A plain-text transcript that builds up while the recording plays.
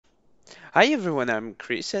Hi everyone, I'm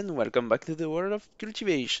Chris and welcome back to the world of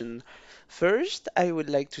cultivation. First, I would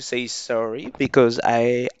like to say sorry because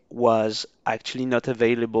I was actually not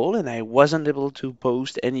available and I wasn't able to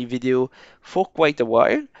post any video for quite a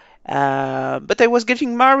while. But I was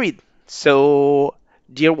getting married. So,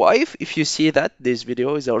 dear wife, if you see that, this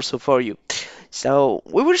video is also for you. So,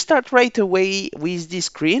 we will start right away with this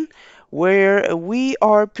screen where we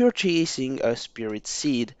are purchasing a spirit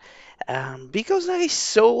seed. Because I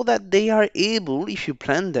saw that they are able, if you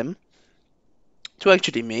plant them, to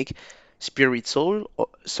actually make soil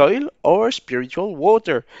or spiritual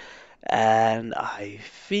water. And I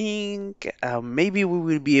think maybe we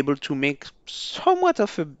will be able to make somewhat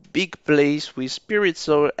of a big place with spirit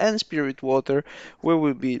soil and spirit water where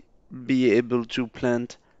we'll be able to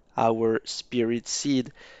plant our spirit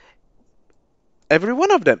seed. Every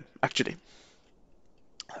one of them, actually.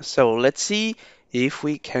 So let's see if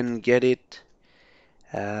we can get it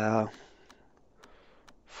uh,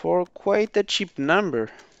 for quite a cheap number.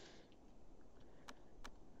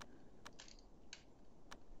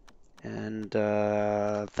 And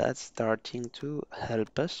that's starting to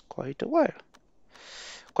help us quite a while.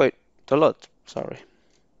 Quite a lot, sorry.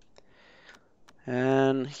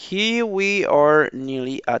 And here we are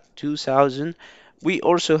nearly at 2000. We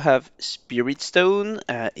also have Spirit Stone.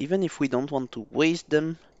 Even if we don't want to waste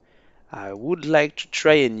them, I would like to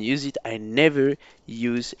try and use it. I never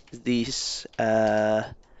use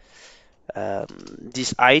um,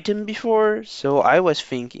 this item before, so I was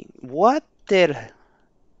thinking, what the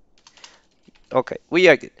Okay, we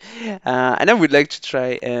are good. And I would like to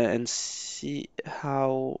try and see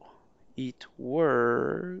how it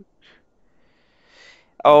works.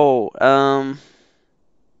 Oh,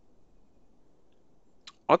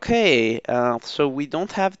 okay. So we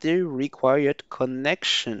don't have the required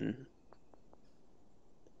connection.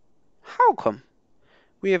 How come?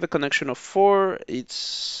 We have a connection of four.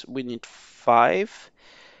 We need five.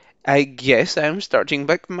 I guess I'm starting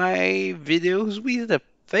back my videos with a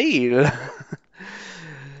fail.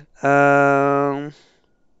 Um,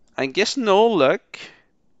 I guess no luck.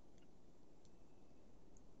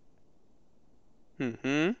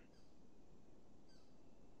 Mm-hmm.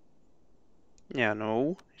 Yeah,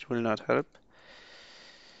 no, it will not help.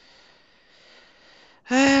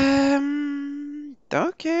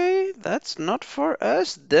 Okay, that's not for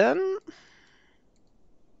us then.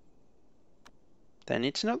 Then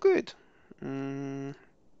it's no good. Mm,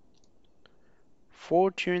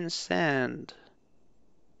 Fortune sand.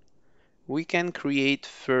 We can create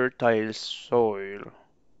fertile soil.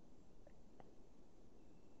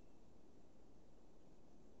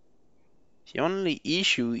 The only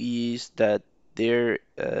issue is that there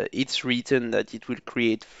it's written that it will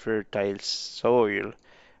create fertile soil.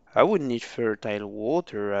 I would need fertile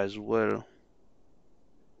water as well.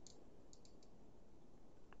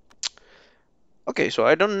 Okay, so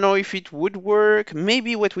I don't know if it would work.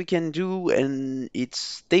 Maybe what we can do and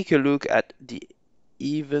it's take a look at the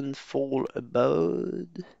Evenfall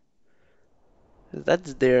Abode.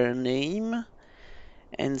 That's their name.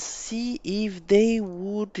 And see if they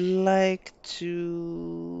would like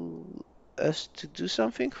to us to do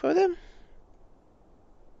something for them.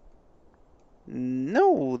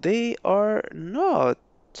 No, they are not.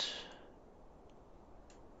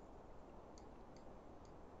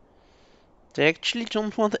 They actually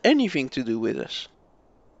don't want anything to do with us.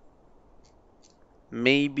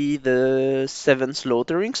 Maybe the seven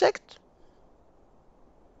slaughtering sect?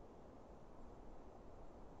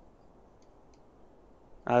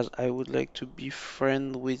 As I would like to be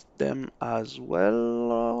friend with them as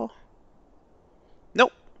well.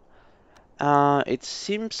 No, it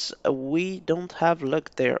seems we don't have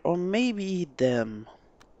luck there, or maybe them,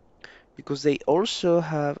 because they also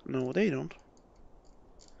have. No, they don't.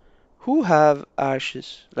 Who have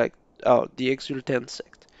ashes? Like, oh, the Exultant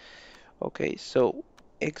sect. Okay, so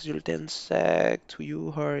Exultant sect,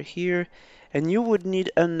 you are here, and you would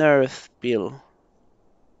need an earth pill.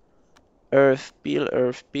 Earth pill,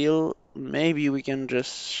 earth pill. Maybe we can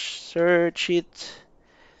just search it.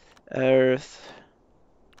 Earth.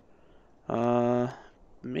 Uh,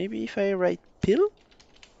 Maybe if I write pill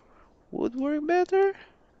would work better.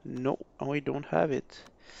 No, we don't have it.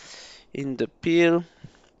 In the pill,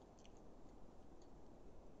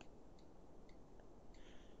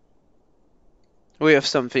 we have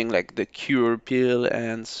something like the cure pill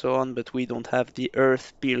and so on, but we don't have the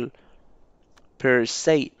earth pill per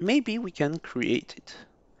se. Maybe we can create it.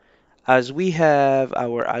 As we have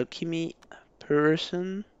our alchemy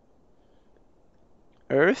person,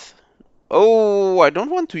 earth. Oh, I don't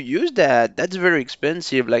want to use that. That's very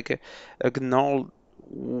expensive, like a gnarled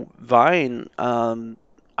vine.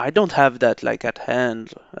 I don't have that like at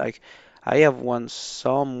hand. Like I have one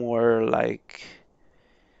somewhere like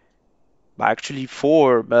actually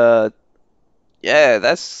four, but yeah,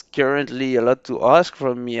 that's currently a lot to ask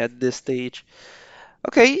from me at this stage.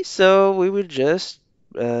 Okay, so we will just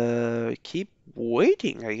keep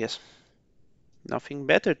waiting, I guess. Nothing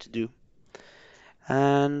better to do.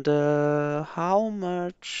 And how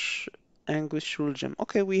much Anguish Gem?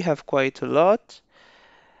 Okay, we have quite a lot.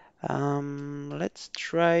 Let's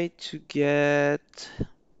try to get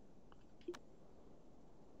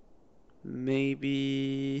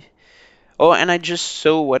maybe. Oh, and I just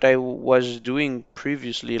saw what I was doing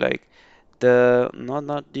previously, like the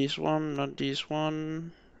not this one, not this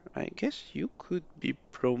one. I guess you could be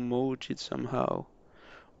promoted somehow.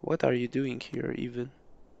 What are you doing here even?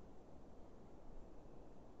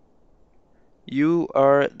 You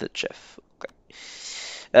are the chef. Okay.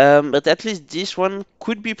 But at least this one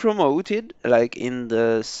could be promoted, like in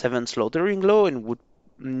the seventh slaughtering law, and would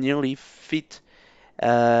nearly fit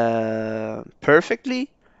perfectly.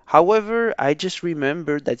 However, I just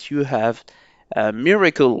remembered that you have a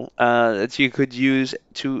miracle that you could use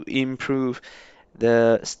to improve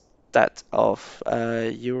the stat of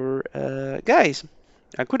your guys.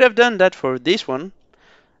 I could have done that for this one.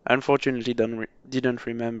 Unfortunately, didn't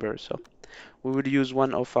remember. So we will use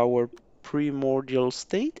one of our primordial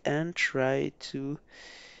state and try to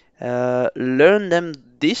learn them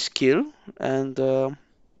this skill and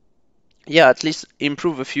yeah, at least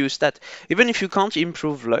improve a few stats. Even if you can't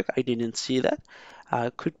improve luck, I didn't see that.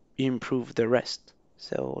 I could improve the rest.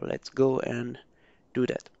 So let's go and do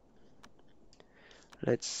that.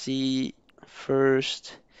 Let's see.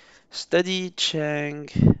 First, study Chang.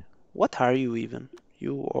 What are you even?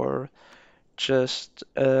 You are just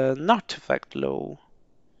an artifact low.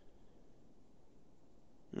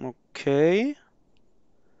 Okay.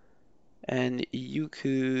 And you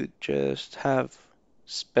could just have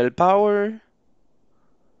spell power.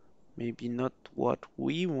 Maybe not what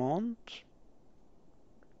we want.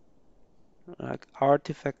 Like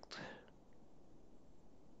artifact.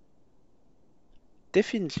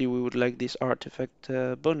 Definitely we would like these artifact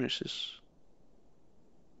bonuses.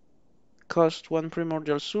 Cost one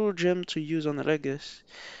primordial soul gem to use on a legacy.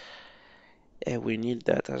 Yeah, we need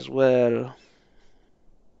that as well.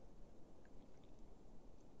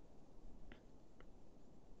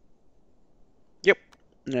 Yep,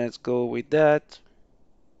 let's go with that.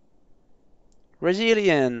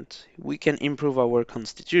 Resilient. We can improve our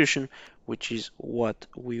constitution, which is what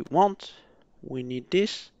we want. We need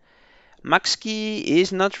this. Max key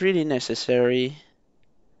is not really necessary.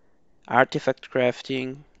 Artifact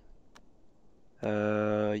crafting.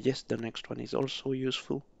 Yes, the next one is also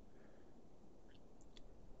useful.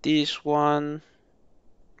 This one,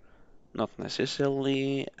 not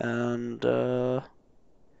necessarily. And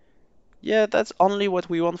yeah, that's only what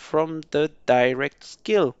we want from the direct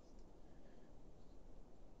skill.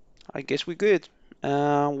 I guess we're good.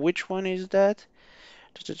 Which one is that?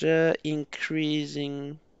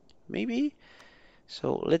 Increasing, maybe?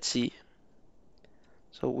 So let's see.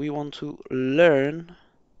 So we want to learn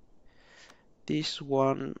this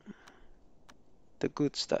one, the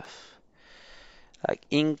good stuff. Like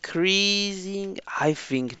increasing, I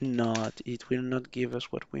think not. It will not give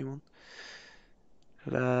us what we want.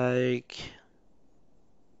 Like,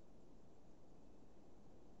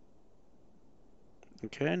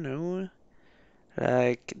 okay, no.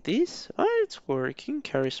 Like this? Oh, it's working.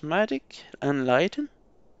 Charismatic, enlighten.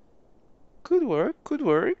 Could work, could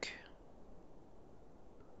work.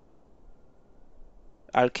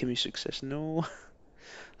 Alchemy success, no.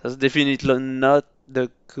 That's definitely not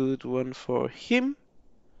the good one for him.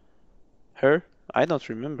 Her? I don't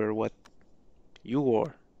remember what you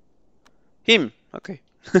wore. Him, okay.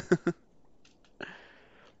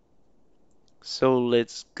 So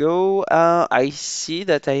let's go. I see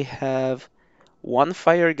that I have one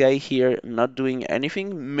fire guy here not doing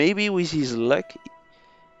anything. Maybe with his luck,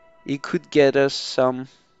 he could get us some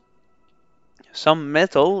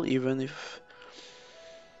metal, even if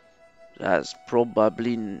that's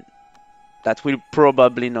probably that will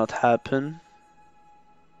probably not happen.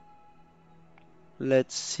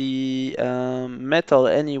 Let's see. Metal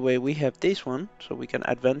anyway. We have this one, so we can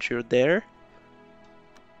adventure there.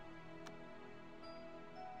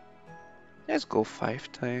 Let's go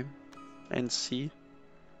 5 time and see.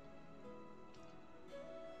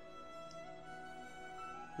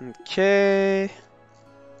 Okay.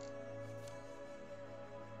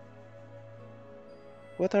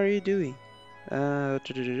 What are you doing?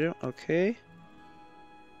 Okay.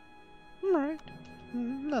 Alright.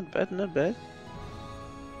 Not bad, not bad.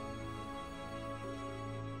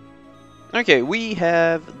 Okay, we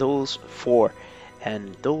have those four.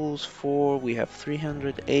 And those four, we have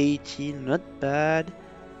 380, not bad.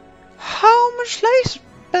 How much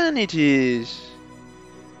lifespan it is?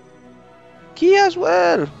 Key as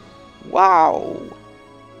well. Wow.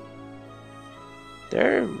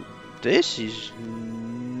 There, this is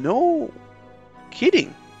no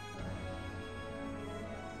kidding.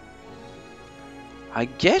 I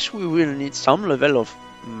guess we will need some level of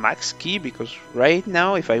max key because right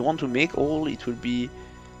now, if I want to make all, it will be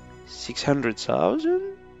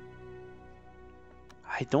 600,000.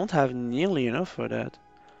 I don't have nearly enough for that.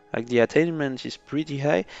 Like the attainment is pretty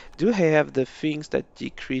high. Do I have the things that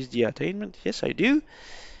decrease the attainment? Yes, I do.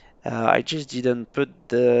 I just didn't put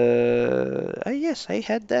the. Yes, I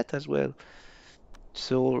had that as well.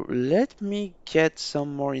 So let me get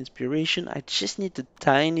some more inspiration. I just need a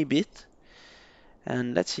tiny bit,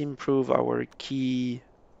 and let's improve our key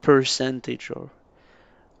percentage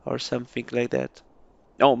or something like that.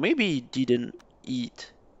 Oh, maybe he didn't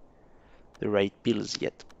eat the right pills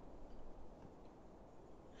yet.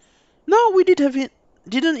 No, we didn't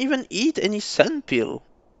even eat any sun pill.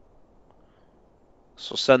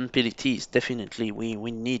 So sun pill it is, definitely we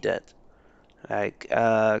need that. Like,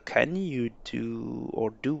 can you do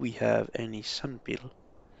or do we have any sun pill?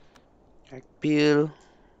 Like pill,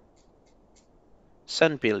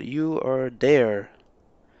 sun pill, you are there.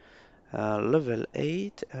 Level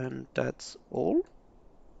 8 and that's all.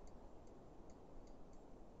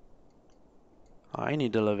 I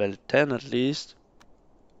need a level 10 at least.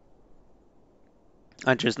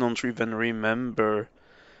 I just don't even remember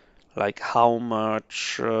like how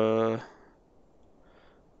much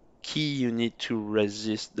key you need to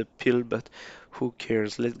resist the pill, but who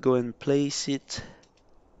cares? Let's go and place it.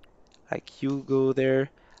 Like you go there.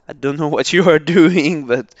 I don't know what you are doing,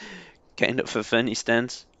 but kind of a funny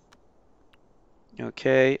stance.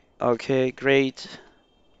 Okay, okay, great.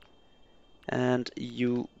 And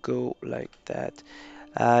you go like that.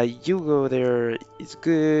 You go there, it's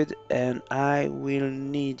good, and I will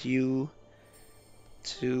need you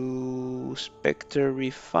to Spectre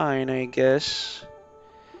refine, I guess,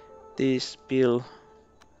 this pill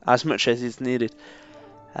as much as it's needed.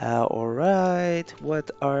 Alright,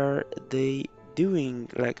 what are they doing?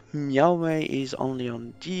 Like, Meow Mei is only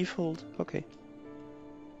on default. Okay,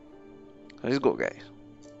 let's go, guys.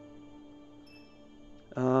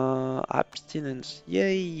 Abstinence,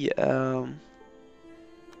 yay.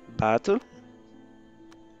 Battle?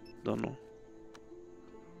 Don't know.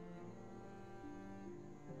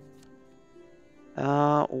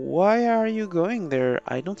 Why are you going there?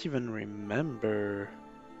 I don't even remember.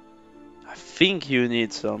 I think you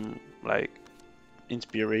need some, like,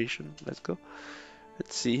 inspiration. Let's go.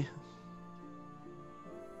 Let's see.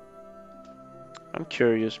 I'm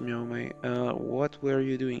curious, Meow Mei. What were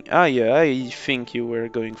you doing? Ah, yeah, I think you were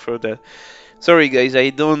going for that. Sorry, guys, I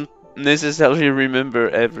don't necessarily remember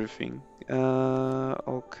everything.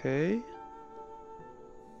 Okay.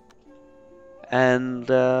 And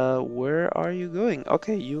where are you going?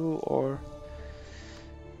 Okay, you are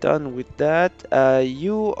done with that.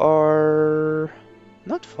 You are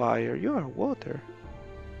not fire, you are water.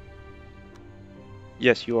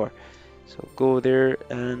 Yes, you are. So go there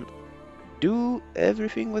and do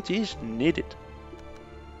everything what is needed.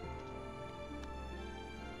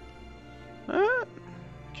 Ah,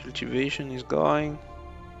 cultivation is going.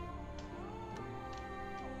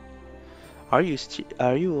 Are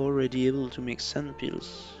you already able to make sun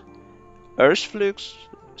pills? Earth flux,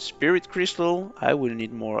 spirit crystal. I will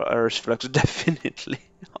need more earth flux definitely.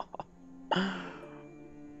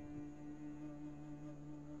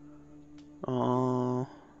 Uh,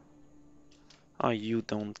 oh, you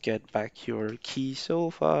don't get back your key so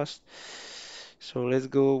fast. So let's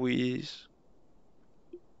go with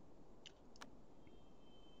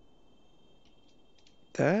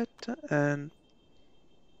that and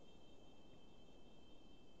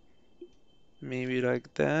maybe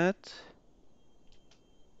like that.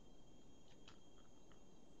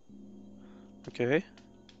 Okay.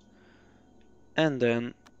 And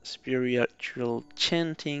then spiritual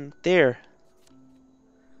chanting there.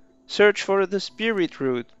 Search for the spirit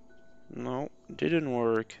root. No, didn't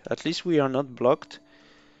work. At least we are not blocked.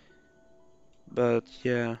 But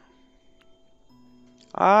yeah.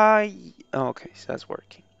 Okay, so that's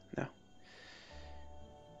working. No.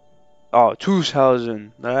 Oh,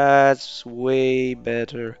 2000. That's way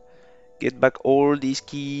better. Get back all these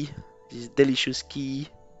key, this delicious key,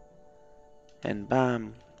 and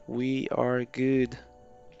bam, we are good.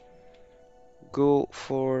 Go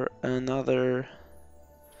for another,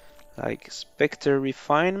 like, Spectre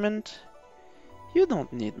refinement. You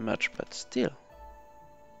don't need much, but still.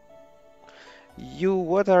 You,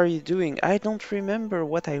 what are you doing? I don't remember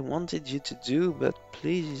what I wanted you to do, but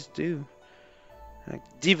please do.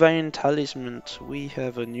 Divine Talisman. We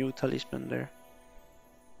have a new talisman there.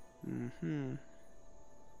 Hmm.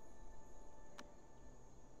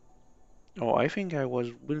 Oh, I think I was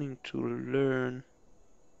willing to learn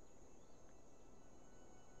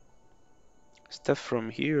stuff from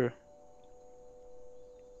here.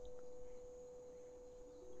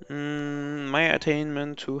 My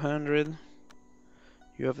attainment 200.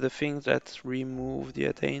 You have the things that remove the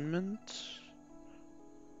attainment?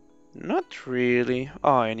 Not really.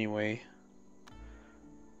 Oh, anyway.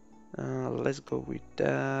 Let's go with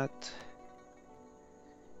that.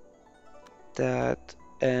 That.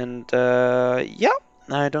 And, yeah,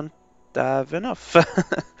 I don't have enough.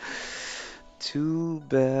 Too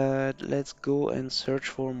bad. Let's go and search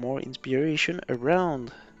for more inspiration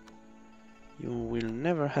around. You will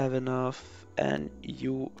never have enough, and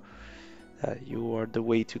you are the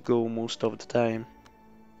way to go most of the time.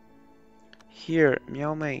 Here,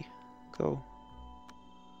 Meow Mei, go.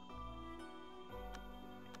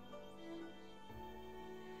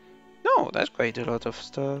 No, that's quite a lot of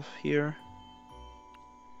stuff here.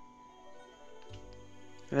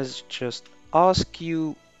 Let's just ask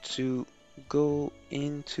you to go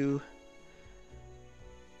into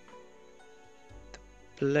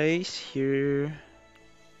place here.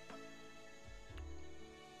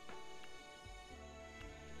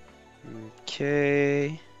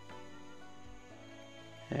 Okay.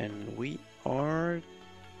 And we are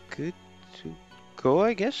good to go,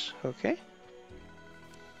 I guess. Okay.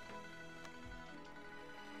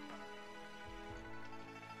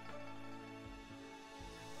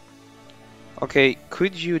 Okay,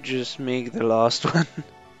 could you just make the last one?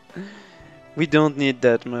 We don't need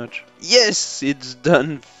that much. Yes, it's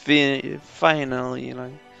done finally.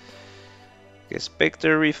 Like, okay,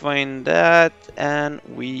 Spectre refined that, and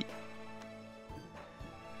we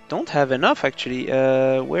don't have enough actually.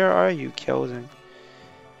 Where are you, Kelvin?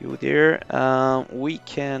 You there? We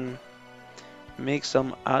can make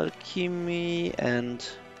some alchemy, and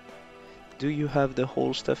do you have the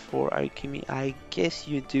whole stuff for alchemy? I guess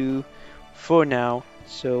you do for now.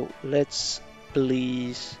 So let's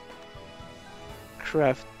please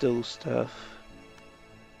craft those stuff.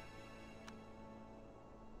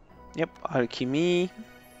 Yep, alchemy.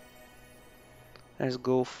 Let's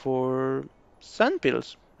go for sun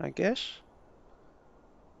pills, I guess.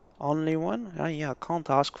 Only one? Ah, yeah, I can't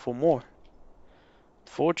ask for more.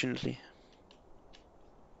 Fortunately.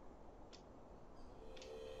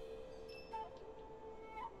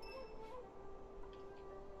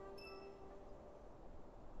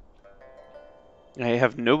 I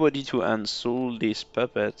have nobody to unsoul this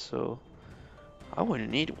puppet, so I will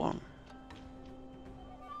need one.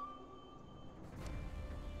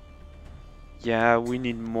 Yeah, we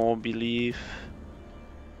need more belief.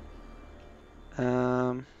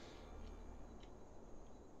 Um,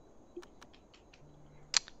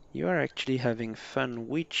 you are actually having fun,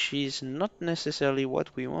 which is not necessarily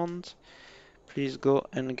what we want. Please go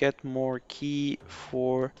and get more key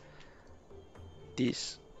for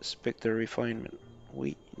this Spectre refinement.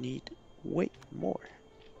 We need way more.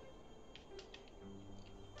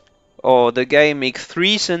 Oh, the guy makes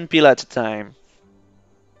 3 sun pill at a time.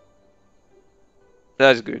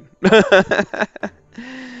 That's good.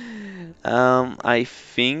 I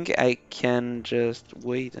think I can just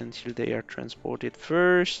wait until they are transported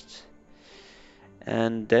first,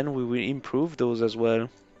 and then we will improve those as well.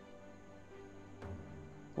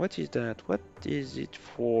 What is that? What is it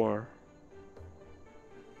for?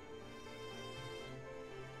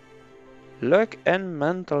 Luck and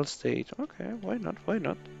mental state. Okay, why not? Why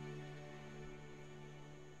not?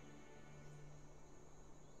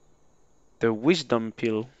 The wisdom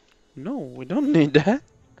pill. No, we don't need that.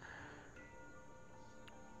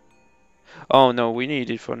 Oh no, we need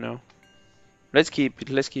it for now. Let's keep it.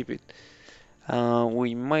 Let's keep it.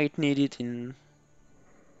 We might need it in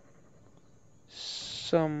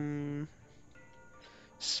some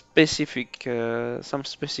some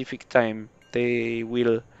specific time. They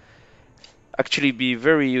will actually be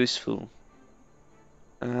very useful.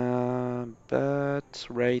 But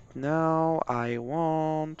right now I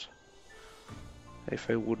want, if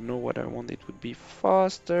I would know what I want, it would be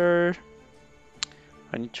faster.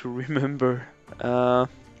 I need to remember. Uh,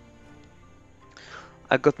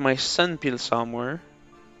 I got my sun pill somewhere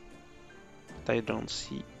that I don't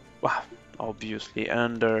see. Wow, obviously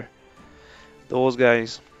under those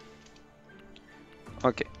guys.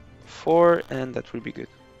 Okay, 4 and that will be good.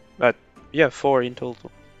 But yeah, 4 in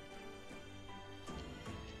total.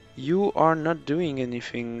 You are not doing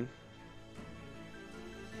anything.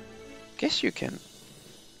 Guess you can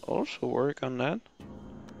also work on that.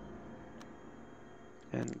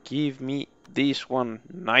 And give me this one.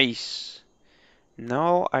 Nice.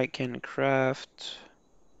 Now I can craft.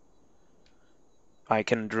 I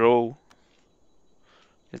can draw.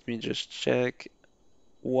 Let me just check.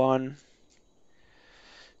 One.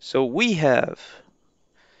 So we have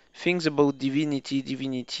things about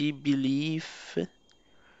divinity, belief,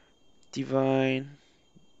 divine,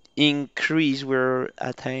 increase your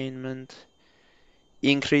attainment,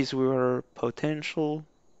 increase your potential,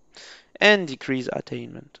 and decrease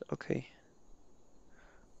attainment. Okay.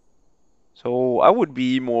 So I would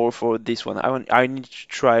be more for this one. I need to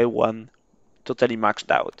try one totally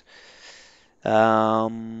maxed out.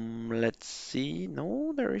 Let's see.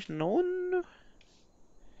 No, there is none.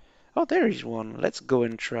 Oh, there is one. Let's go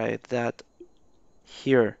and try that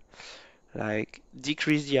here. Like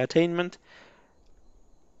decrease the attainment.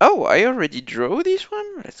 Oh, I already drew this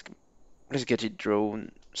one. Let's get it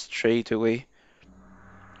drawn straight away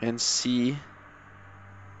and see.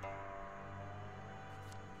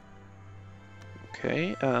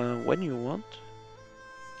 Okay, when you want.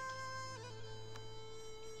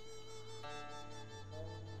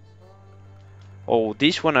 Oh,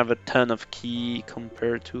 this one have a ton of key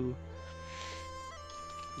compared to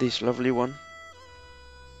this lovely one.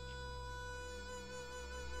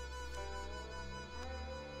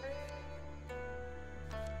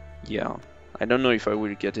 Yeah, I don't know if I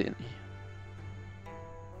will get any.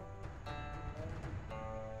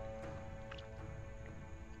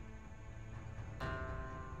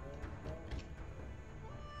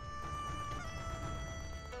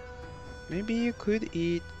 Maybe you could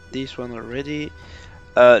eat this one already.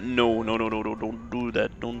 No, no, no, no, no, don't do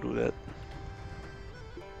that, don't do that.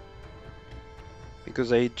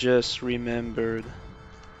 Because I just remembered,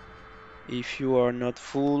 if you are not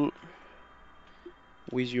full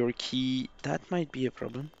with your key, that might be a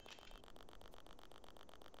problem.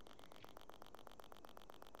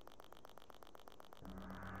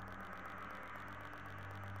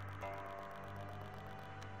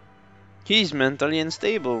 He's mentally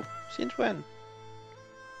unstable. Since when?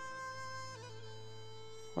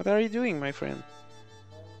 What are you doing, my friend?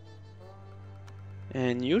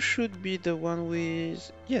 And you should be the one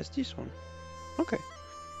with... Yes, this one. Okay.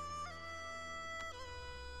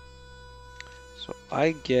 So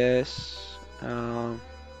I guess... yeah,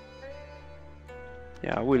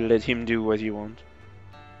 I will let him do what he wants.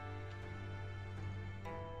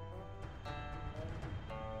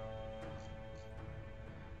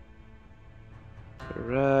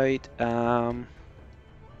 Right, are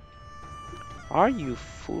you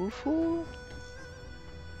full?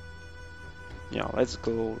 Yeah, let's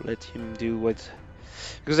go. Let him do what...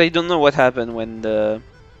 Because I don't know what happened when the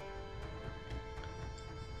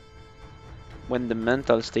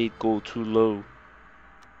mental state go too low.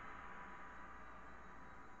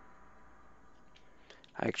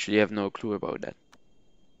 I actually have no clue about that.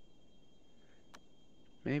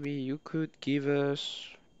 Maybe you could give us...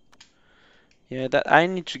 Yeah, that I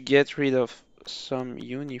need to get rid of some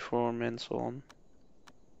uniform and so on.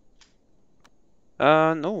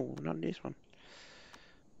 No, not this one.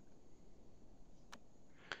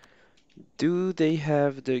 Do they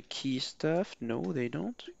have the key stuff? No, they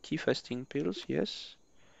don't. Key fasting pills, yes.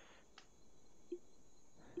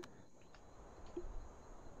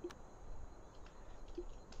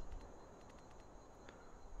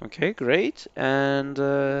 Okay, great. And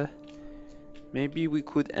maybe we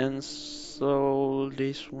could install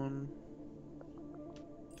this one.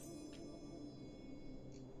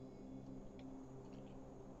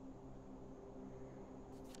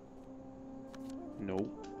 No.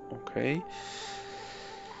 Okay.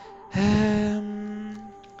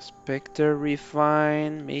 Spectre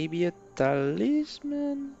refine, maybe a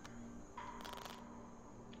talisman.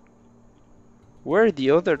 Where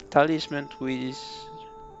the other talisman with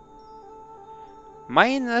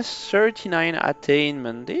minus 39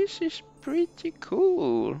 attainment? This is pretty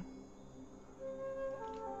cool.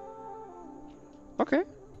 Okay.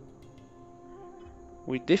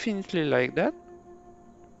 We definitely like that.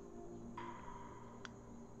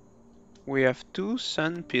 We have 2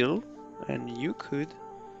 sun pill, and you could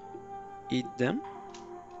eat them.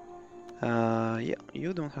 Yeah,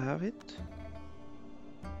 you don't have it.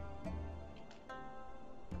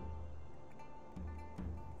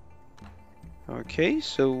 Okay,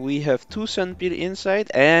 so we have 2 sun pill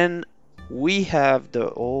inside, and we have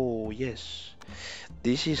the... Oh, yes.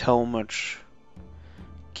 This is how much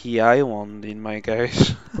key I want in my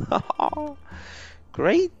guys.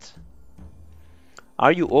 Great.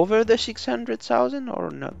 Are you over the 600,000 or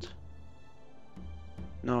not?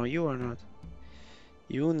 No, you are not.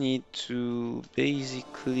 You need to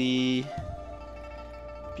basically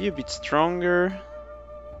be a bit stronger.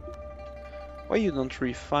 Why you don't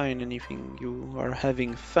refine anything? You are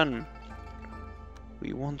having fun.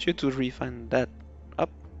 We want you to refine that up.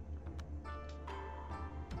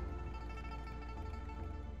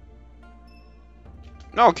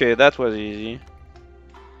 Okay, that was easy.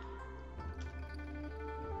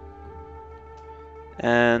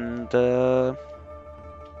 And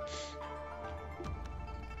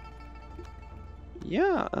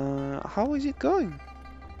yeah, how is it going?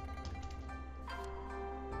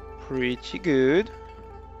 Pretty good.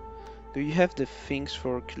 Do you have the things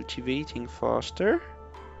for cultivating faster?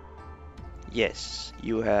 Yes,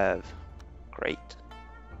 you have. Great.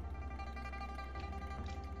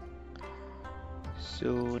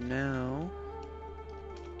 So now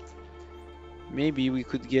maybe we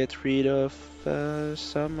could get rid of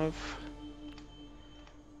some of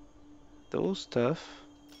those stuff.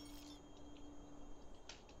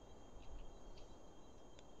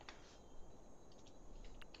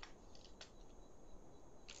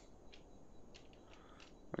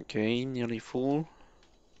 Okay, nearly full.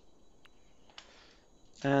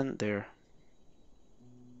 And there.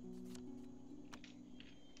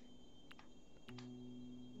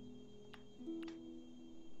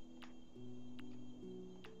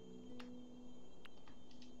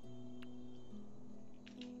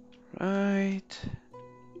 Right.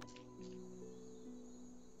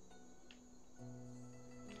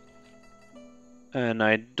 And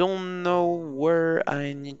I don't know where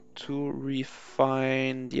I need to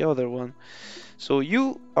refine the other one. So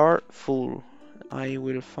you are full. I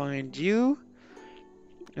will find you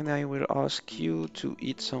and I will ask you to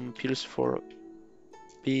eat some pills for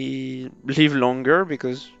be live longer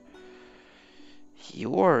because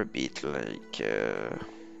you are a bit like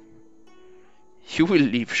you will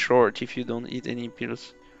live short if you don't eat any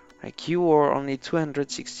pills. Like you are only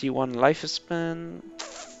 261 lifespan.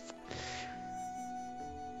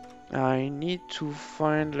 I need to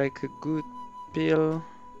find like a good pill.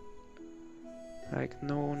 Like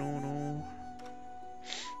no, no, no.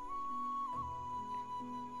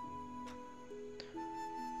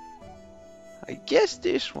 I guess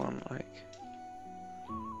this one. Like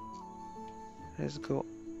let's go.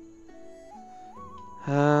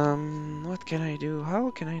 What can I do?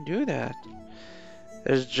 How can I do that?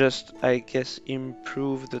 Let's just, I guess,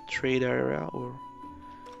 improve the trade area or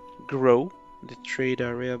grow the trade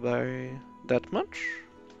area by that much.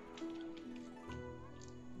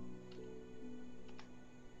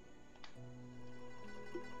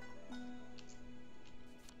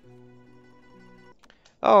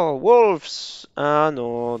 Oh, wolves! Ah,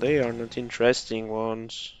 no, they are not interesting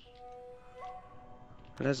ones.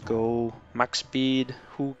 Let's go. Max speed,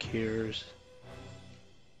 who cares?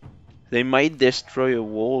 They might destroy a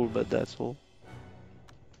wall, but that's all.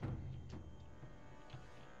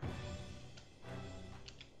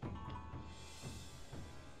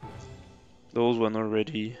 Those one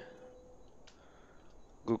already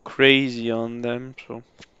go crazy on them, so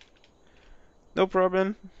no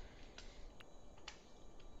problem.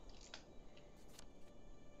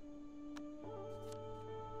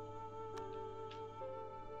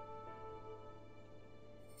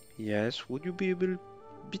 Yes, would you be a bit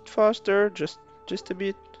faster? Just a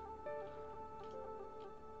bit.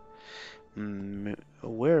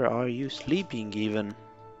 Where are you sleeping even?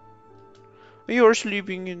 You're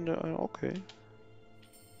sleeping in the... okay.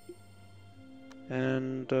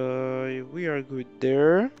 And we are good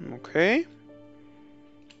there. Okay.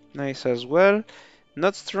 Nice as well.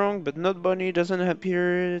 Not strong, but not bunny. Doesn't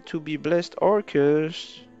appear to be blessed or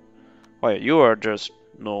cursed. Well, you are just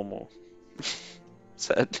normal.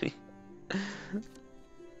 Sadly.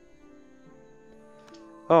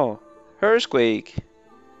 Oh, earthquake.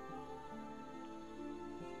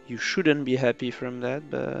 You shouldn't be happy from that,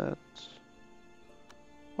 but...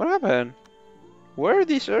 what happened? Where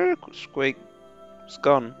this earthquake is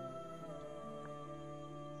gone?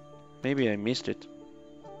 Maybe I missed it.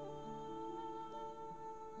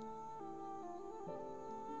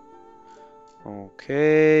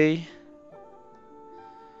 Okay.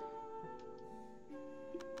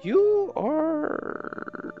 You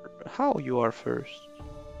are... how you are first?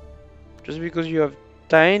 Just because you have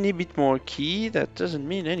tiny bit more key, that doesn't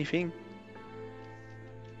mean anything.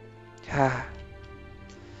 Ah.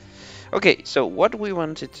 Okay, so what we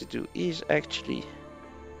wanted to do is actually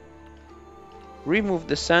remove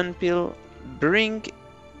the sand pill, bring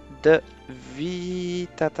the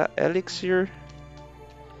Vitata elixir,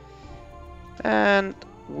 and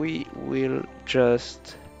we will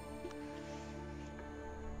just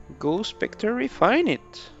go Spectre refine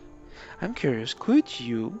it. I'm curious, could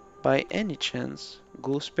you, by any chance,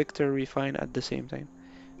 go Spectre Refine at the same time?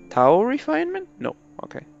 Tau Refinement? No.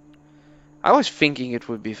 Okay. I was thinking it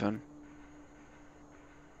would be fun.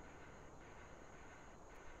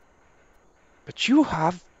 But you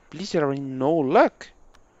have literally no luck.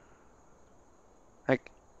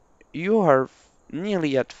 Like, you are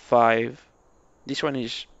nearly at 5. This one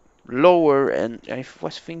is lower, and I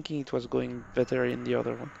was thinking it was going better in the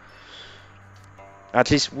other one. At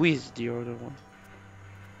least with the other one.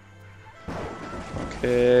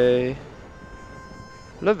 Okay.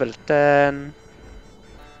 Level 10.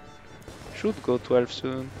 Should go 12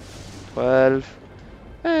 soon. 12.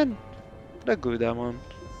 And a good amount.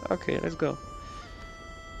 Okay, let's go.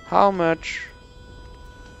 How much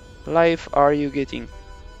life are you getting?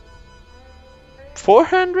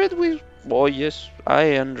 400 with... Oh yes, I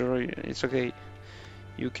enjoy it. It's okay.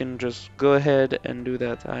 You can just go ahead and do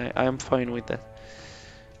that. I'm fine with that.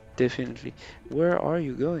 Definitely. Where are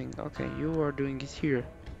you going? Okay, you are doing it here.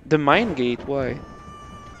 The mine gate, why?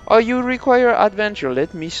 Oh, you require adventure.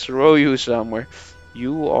 Let me throw you somewhere.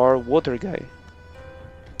 You are water guy.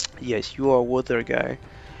 Yes, you are water guy.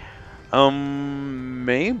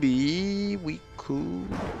 Maybe we could...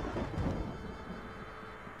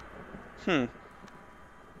 Hmm.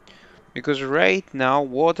 Because right now,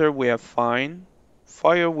 water we are fine.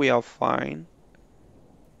 Fire we are fine.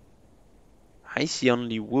 I see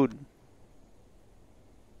only wood.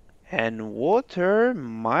 And water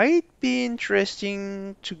might be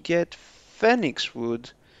interesting to get phoenix wood.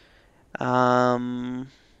 Um,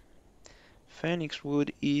 Phoenix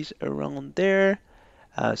wood is around there.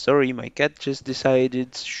 Sorry, my cat just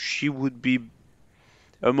decided she would be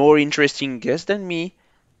a more interesting guest than me.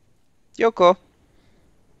 Yoko,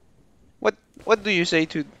 what what do you say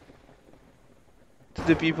to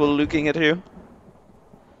the people looking at you?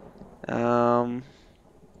 Um,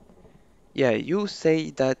 yeah, you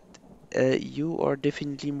say that you are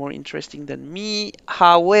definitely more interesting than me.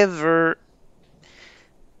 However,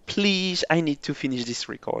 please, I need to finish this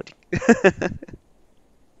recording.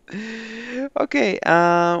 Okay,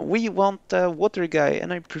 we want a water guy,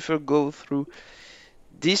 and I prefer go through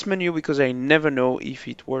this menu because I never know if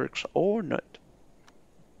it works or not.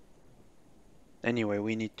 Anyway,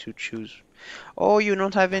 we need to choose. Oh, you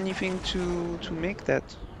don't have anything to make that.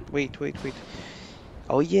 Wait.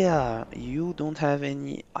 Oh yeah, you don't have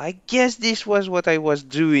any. I guess this was what I was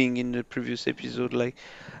doing in the previous episode. Like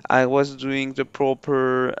I was doing the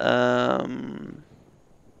proper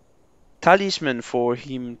talisman for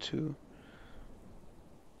him to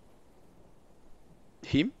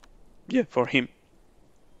him? Yeah, for him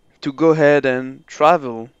to go ahead and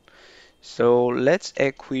travel. So let's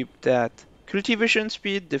equip that. Cultivation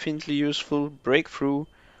speed, definitely useful. Breakthrough,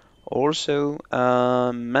 also.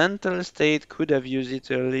 Mental state, could have used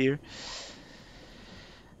it earlier.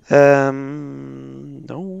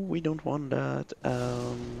 No, we don't want that.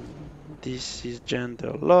 This is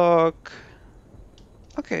gender lock.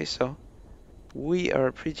 Okay, so we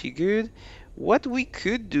are pretty good. What we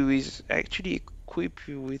could do is actually equip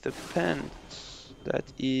you with a pants that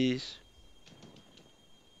is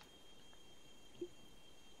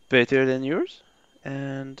better than yours.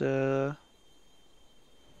 And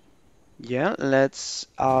yeah, let's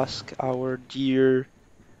ask our dear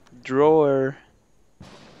drawer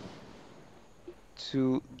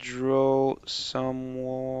to draw some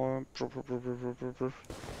more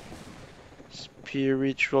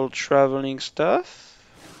spiritual traveling stuff.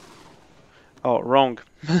 Oh, wrong.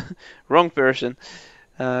 Wrong person.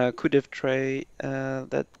 Could have tried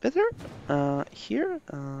that better. Here,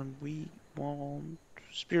 we want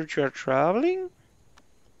spiritual traveling.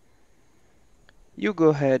 You go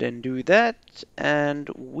ahead and do that, and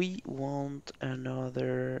we want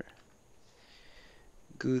another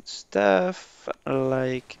good stuff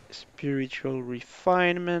like spiritual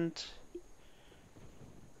refinement.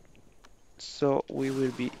 So we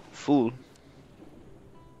will be full.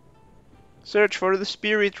 Search for the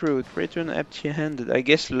spirit route. Return empty-handed. I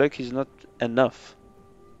guess luck is not enough.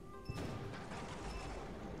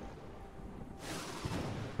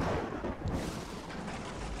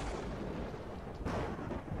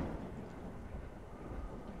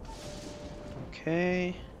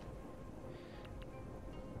 Okay.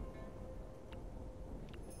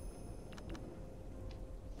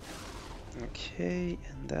 Okay,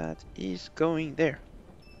 and that is going there.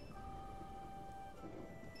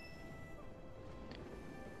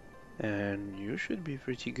 And you should be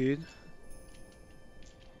pretty good.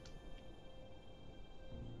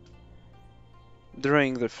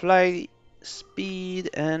 Drawing the fly speed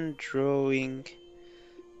and drawing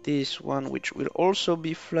this one, which will also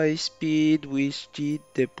be fly speed with the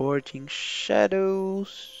departing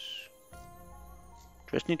shadows.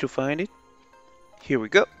 Just need to find it. Here we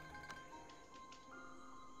go.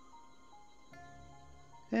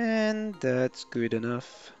 And that's good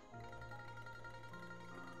enough.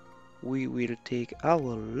 We will take our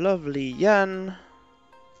lovely Jan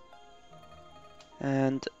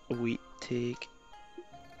and we take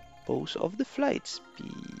both of the flight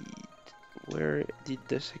speed. Where did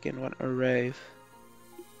the second one arrive?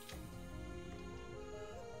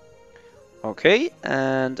 Okay,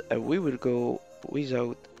 and we will go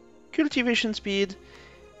without cultivation speed,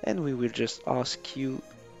 and we will just ask you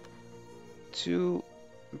to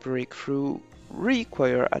break through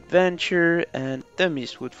require adventure and the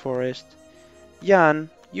Mistwood Forest. Jan,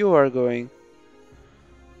 you are going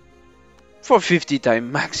for 50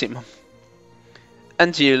 time maximum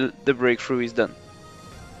until the breakthrough is done.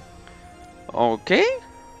 Okay,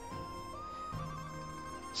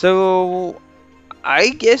 so I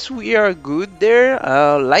guess we are good there.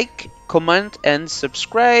 Like, comment, and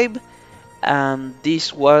subscribe. And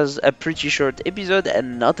this was a pretty short episode,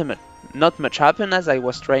 and not much happened as I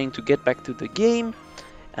was trying to get back to the game.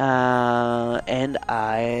 And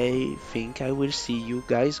I think I will see you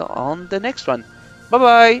guys on the next one. Bye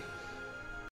bye!